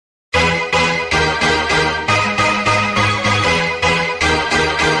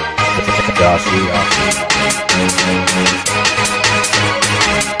Yeah, I'll see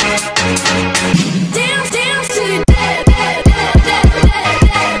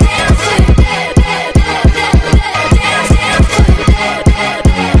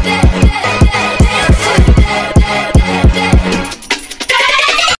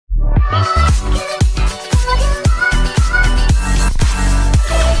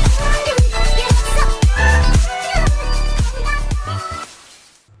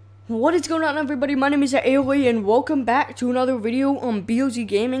What is going on, everybody? My name is ALA and welcome back to another video on BOZ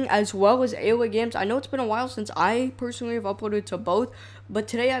Gaming as well as ALA Games. I know it's been a while since I personally have uploaded to both, but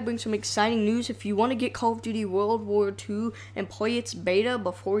today I bring some exciting news. If you want to get Call of Duty World War II and play its beta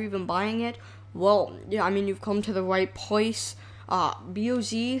before even buying it, well, yeah, I mean, you've come to the right place.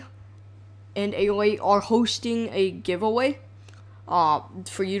 BOZ and ALA are hosting a giveaway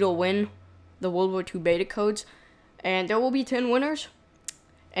for you to win the World War II beta codes, and there will be 10 winners.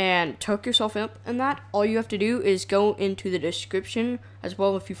 And to hook yourself up in that, all you have to do is go into the description as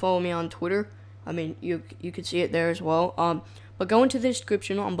well. If you follow me on Twitter, I mean, you can see it there as well. But go into the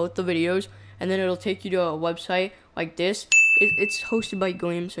description on both the videos, and then it'll take you to a website like this. It's hosted by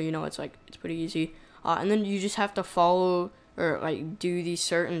Gleam, so you know it's pretty easy. And then you just have to follow or like do these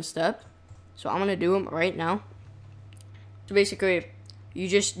certain steps. So I'm gonna do them right now. So basically, you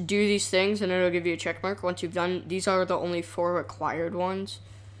just do these things, and it'll give you a check mark once you've done. These are the only 4 required ones.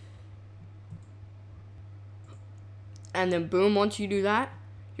 And then boom, once you do that,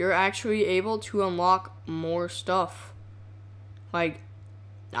 you're actually able to unlock more stuff. Like,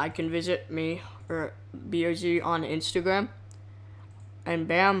 I can visit me or BOZ on Instagram, and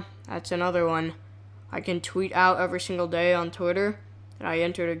bam, that's another one. I can tweet out every single day on Twitter that I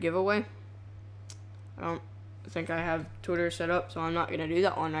entered a giveaway. I don't think I have Twitter set up, so I'm not gonna do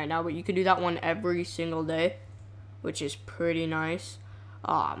that one right now, but you can do that one every single day, which is pretty nice.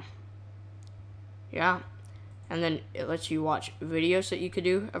 Yeah. And then it lets you watch videos that you could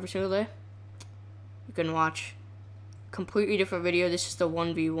do every single day. You can watch a completely different video. This is the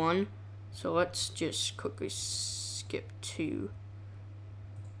 1v1. So let's just quickly skip to.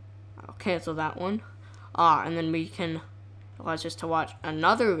 I'll cancel that one. And then we can, allows us to watch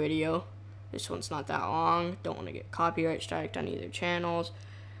another video. This one's not that long. Don't want to get copyright striked on either channels.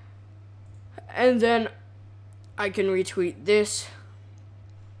 And then I can retweet this.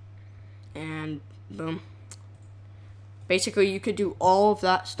 And boom. Basically, you could do all of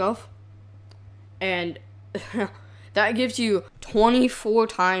that stuff, and that gives you 24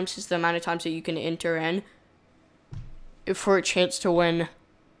 times is the amount of times that you can enter in for a chance to win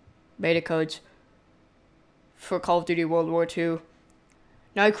beta codes for Call of Duty World War II.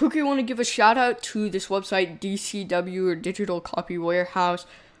 Now, I quickly want to give a shout out to this website, DCW, or Digital Copy Warehouse.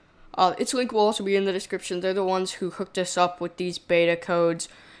 Its link will also be in the description. They're the ones who hooked us up with these beta codes.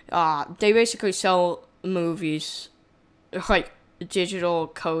 They basically sell movies, like digital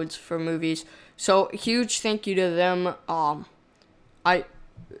codes for movies. So huge thank you to them. I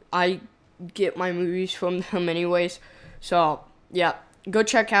get my movies from them anyways. So yeah, go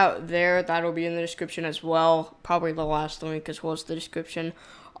check out there. That'll be in the description as well. Probably the last link as well as the description.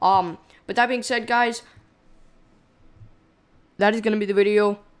 But that being said, guys, that is gonna be the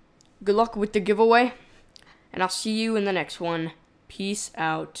video. Good luck with the giveaway, and I'll see you in the next one. Peace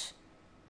out.